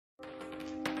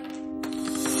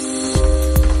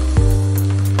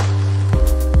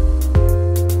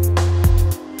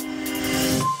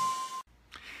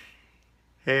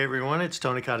Hey everyone, it's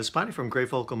Tony Codispani from Great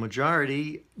Vocal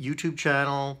Majority, YouTube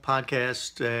channel,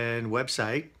 podcast, and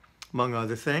website, among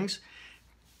other things.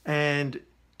 And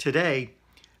today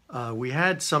we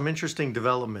had some interesting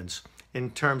developments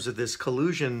in terms of this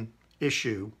collusion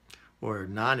issue, or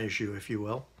non-issue, if you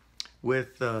will,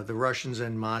 with the Russians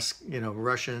and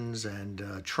Russians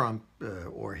and Trump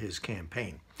or his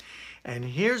campaign. And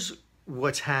here's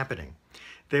what's happening.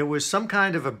 There was some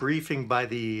kind of a briefing by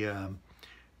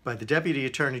the Deputy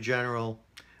Attorney General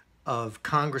of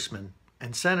congressmen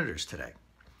and senators today.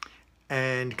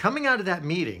 And coming out of that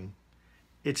meeting,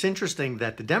 it's interesting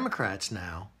that the Democrats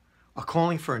now are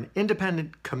calling for an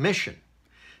independent commission,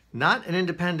 not an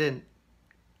independent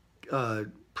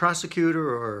prosecutor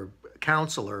or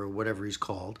counselor or whatever he's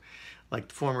called, like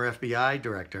the former FBI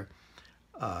director,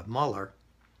 Mueller.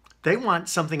 They want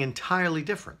something entirely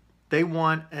different. They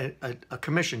want a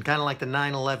commission, kind of like the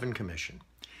 9/11 commission.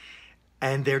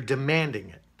 And they're demanding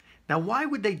it. Now, why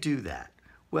would they do that?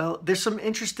 Well, there's some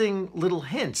interesting little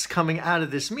hints coming out of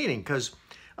this meeting, because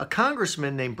a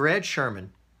congressman named Brad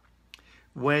Sherman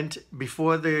went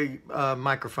before the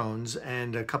microphones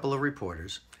and a couple of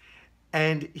reporters,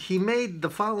 and he made the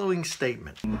following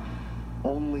statement.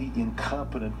 Only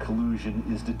incompetent collusion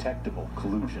is detectable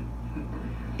collusion.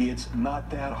 It's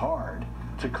not that hard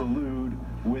to collude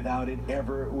without it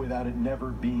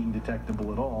never being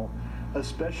detectable at all,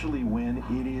 especially when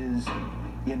it is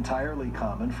entirely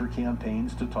common for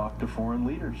campaigns to talk to foreign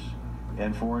leaders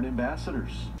and foreign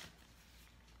ambassadors.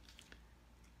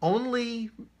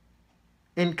 Only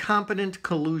incompetent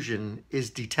collusion is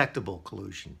detectable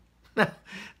collusion.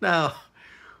 Now,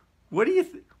 what do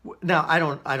you now? I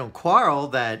don't quarrel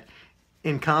that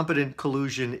incompetent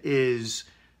collusion is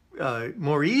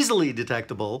more easily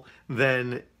detectable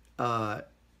than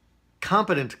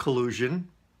competent collusion.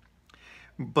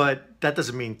 But that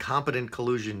doesn't mean competent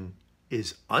collusion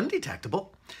is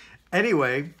undetectable.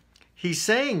 Anyway, he's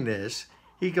saying this.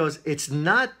 He goes, it's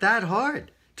not that hard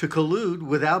to collude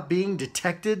without being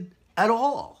detected at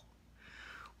all.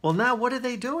 Well, now what are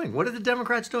they doing? What are the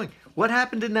Democrats doing? What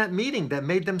happened in that meeting that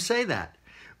made them say that?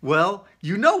 Well,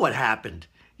 you know what happened.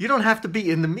 You don't have to be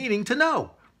in the meeting to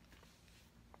know.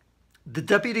 The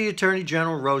Deputy Attorney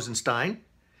General Rosenstein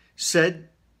said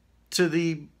to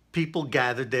the people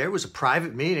gathered there, it was a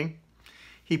private meeting,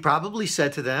 he probably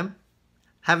said to them,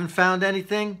 haven't found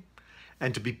anything?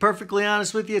 And to be perfectly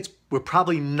honest with you, we're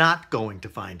probably not going to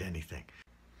find anything.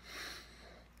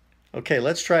 Okay,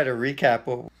 let's try to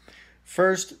recap.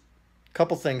 First, a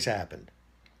couple things happened.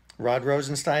 Rod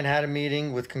Rosenstein had a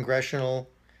meeting with congressional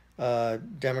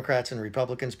Democrats and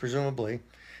Republicans, presumably.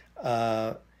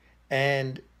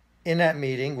 And in that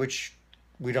meeting, which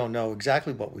we don't know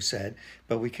exactly what was said,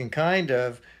 but we can kind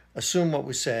of assume what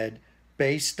was said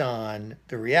based on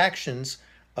the reactions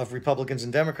of Republicans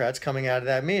and Democrats coming out of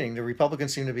that meeting. The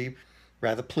Republicans seem to be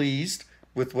rather pleased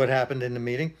with what happened in the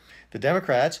meeting. The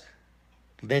Democrats,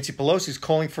 Nancy Pelosi's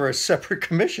calling for a separate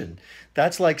commission.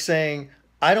 That's like saying,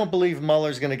 I don't believe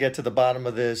Mueller's going to get to the bottom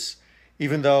of this,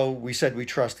 even though we said we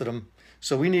trusted him.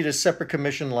 So we need a separate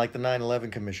commission like the 9/11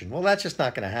 commission. Well, that's just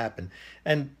not going to happen.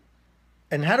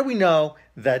 And how do we know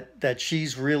that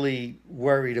she's really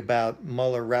worried about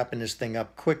Mueller wrapping this thing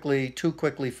up quickly, too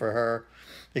quickly for her?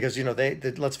 Because,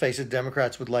 let's face it,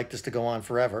 Democrats would like this to go on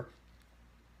forever.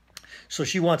 So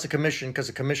she wants a commission because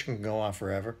a commission can go on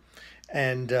forever,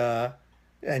 and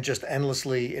just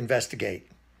endlessly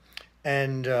investigate.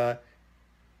 And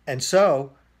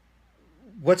so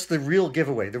what's the real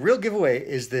giveaway? The real giveaway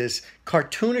is this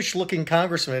cartoonish-looking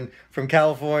congressman from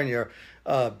California,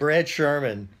 Brad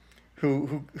Sherman,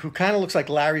 who kind of looks like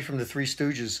Larry from the Three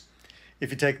Stooges, if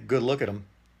you take a good look at him.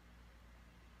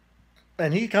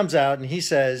 And he comes out and he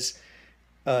says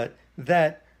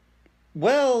that,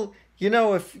 well,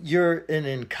 if you're an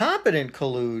incompetent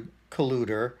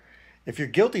colluder, if you're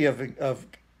guilty of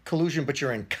collusion but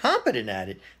you're incompetent at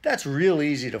it, that's real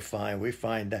easy to find. We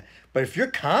find that. But if you're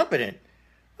competent,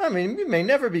 you may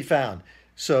never be found.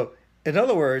 So, in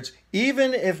other words,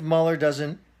 even if Mueller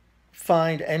doesn't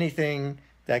find anything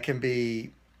that can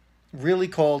be really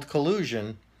called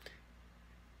collusion,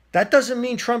 that doesn't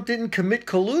mean Trump didn't commit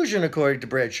collusion, according to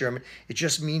Brad Sherman. It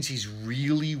just means he's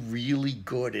really, really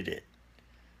good at it.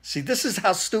 See, this is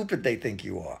how stupid they think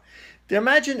you are.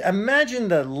 Imagine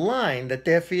the line that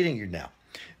they're feeding you now.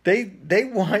 They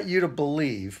want you to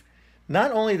believe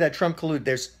not only that Trump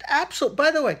colluded,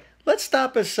 by the way, let's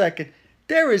stop a second.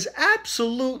 There is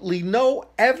absolutely no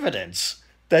evidence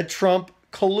that Trump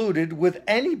colluded with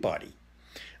anybody.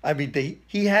 I mean,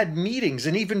 he had meetings,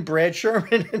 and even Brad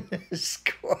Sherman in his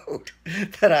quote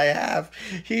that I have,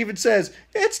 he even says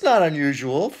it's not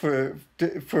unusual for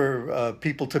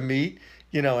people to meet,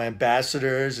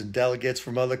 ambassadors and delegates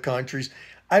from other countries.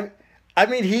 I I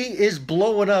mean, he is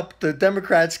blowing up the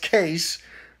Democrats' case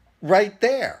right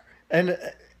there, and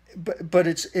but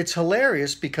it's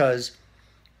hilarious because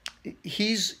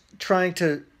he's trying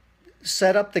to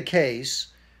set up the case,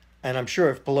 and I'm sure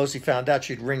if Pelosi found out,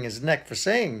 she'd wring his neck for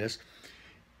saying this.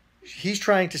 He's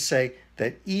trying to say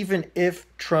that even if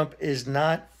Trump is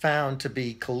not found to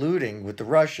be colluding with the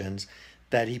Russians,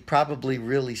 that he probably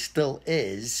really still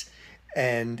is,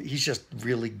 and he's just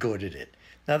really good at it.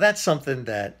 Now that's something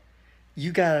that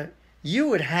you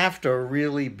would have to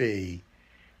really be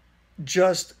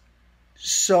just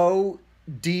so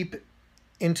deep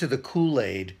into the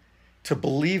Kool-Aid to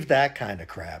believe that kind of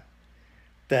crap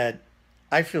that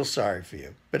I feel sorry for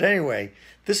you. But anyway,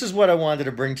 this is what I wanted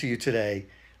to bring to you today.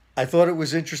 I thought it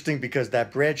was interesting because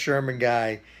that Brad Sherman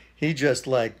guy, he just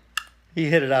he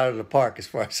hit it out of the park as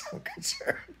far as I'm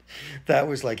concerned. That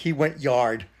was he went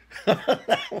yard on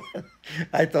that one.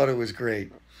 I thought it was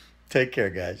great. Take care,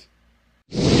 guys.